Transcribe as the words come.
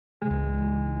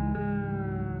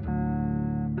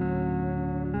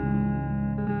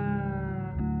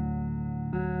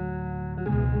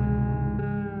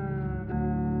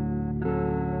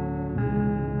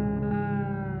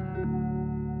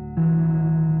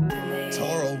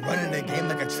Toro running the game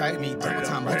like a track meet. Double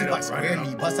time, multiply, square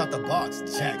me. Bust out the box,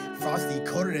 check. Frosty,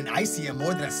 colder than icy, and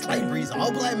more than a slight breeze.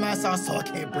 All black mask on, so I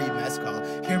can't breathe. Mask call.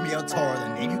 Hear me out, Toro, the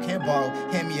name you can't borrow.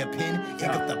 Hand me a pen, ink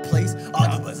up the place.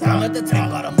 All the buzz, I'm at the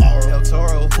tank by tomorrow. El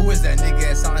Toro, who is that nigga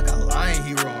that sound like a lion?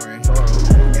 He roaring.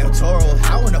 El Toro,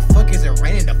 how in the fuck is it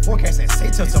raining? The forecast and say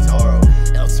till tomorrow.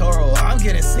 El Toro, I'm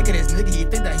getting sick of this nigga. He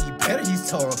think that he better, he's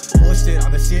Toro. Bullshit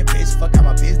on the shit, bitch. Fuck out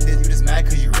my business. You just mad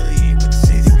cause you really ain't with the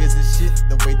shit. You get this shit,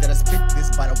 the way that I spit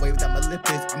this, by the way that my lip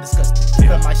is. I'm disgusted.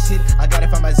 Flip on my shit, I got it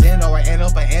from my Zen, or I end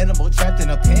up an animal trapped in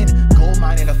a pen. Gold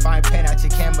mine in a fine pen out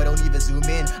your camera, don't even zoom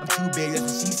in. I'm too big,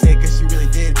 that's what she said, cause she really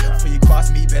did. Before you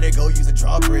cross me, better go use a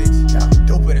drawbridge.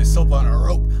 Doper than soap on a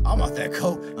rope. I'm off that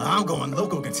coke, I'm going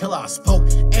local until I spoke.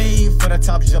 Aim for the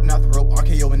top, jumping out the rope.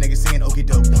 RKO and niggas saying okie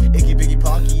doke. Icky biggie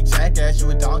punky, jackass, you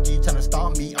a donkey, tryna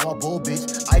stomp me. I'm a bull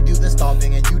bitch. I do the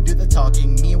stomping and you do the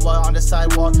talking. Meanwhile on the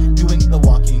sidewalk, doing the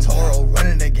walking. Toro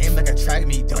running the game like a track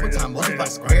meet. Double time, multiply,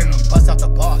 square me. Bust out the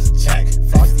boss, check.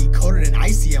 Frosty, colder than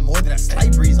icy, and more than a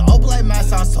slight breeze. All black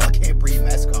mask on, so I can't breathe.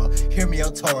 Mask call. Hear me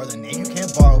out, Toro, the name you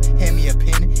can't borrow. Hand me a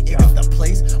pen, ink up the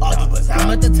place. All the buzz, I'm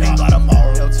at the tank by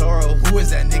tomorrow. El Toro, who is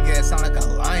that nigga that sound like a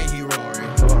lion? He roaring.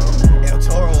 El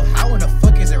Toro, how in the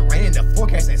fuck is it raining? The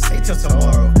forecast and say till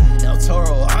tomorrow. El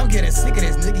Toro, I'm getting sick of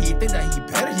this nigga. He think that he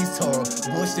better, he's Toro.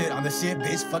 Bullshit on the shit,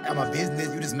 bitch. Fuck out my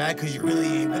business. You just mad cause you really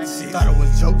ain't with the shit. Thought it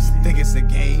was jokes, think it's a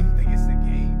game.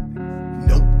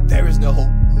 Nope, there is no hope.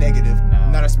 Negative.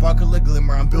 Not a sparkle of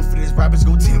glimmer. I'm built for this. Rappers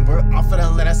go timber. I'm for the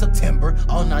last September.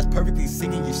 All nights perfectly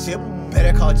singing your ship.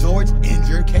 Better call George.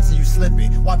 Injured, catching you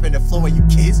slipping. Wiping the floor with you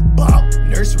kids. Bob.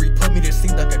 Nursery put me to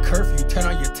sleep like a curfew. Turn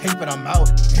on your tape and I'm out.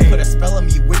 Put a spell on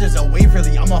me. Witches are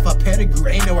Waverly. I'm off a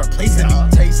pedigree. Ain't no replacing me.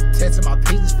 Taste testing my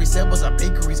pages. Free samples at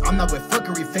bakeries. I'm not with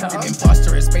fuckery. Ficting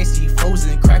imposter and spacey.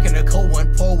 Frozen. Cracking a cold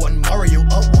one. Pour one. Mario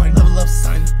up one. Level up,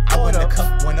 son. I want the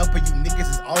cup one up. But you niggas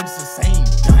is all just the same.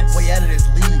 Way out of this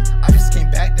league. I just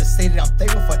came back to say that I'm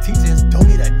thankful for teachers. Don't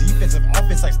need a defensive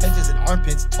offense like stenches and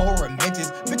armpits. Toro and mentions.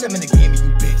 Bitch, I'm in the game,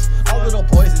 you bitch. All little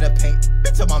boys in the paint.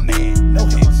 Bitch, I'm my man. No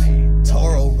hits.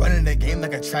 Toro running the game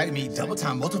like a track meet. Double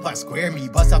time, multiply, square me.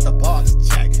 Bust out the box,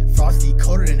 check. Frosty,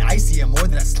 colder than icy, and more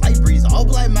than a slight breeze. All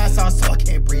black mask on, so I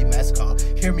can't breathe. Mask call.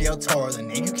 Hear me out, Toro, the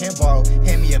name you can't borrow.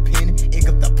 Hand me a pen, ink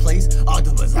up the place. All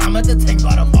the buzz, I'm at the tank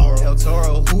by tomorrow. El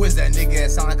Toro, who is that nigga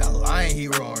that sound like a lion? He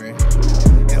roaring.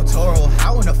 El Toro,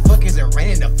 how in the fuck is it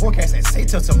raining? The forecast and say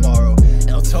till tomorrow.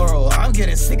 El Toro, I'm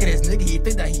getting sick of this nigga. He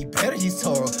think that he better, he's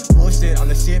Toro. Bullshit on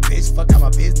the shit, bitch. Fuck out my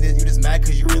business. You just mad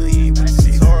cause you really ain't with the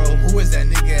shit. Toro, who is that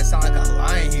nigga that sound like a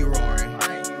lion? He roaring.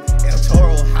 El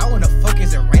Toro, how in the fuck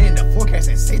is it raining? The forecast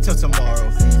and say till tomorrow.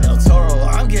 El Toro,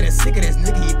 I'm getting sick of this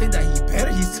nigga. He think that he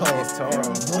better, he's Toro.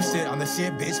 Bullshit on the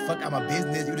shit, bitch. Fuck out my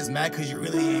business. You just mad cause you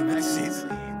really ain't with the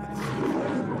shit.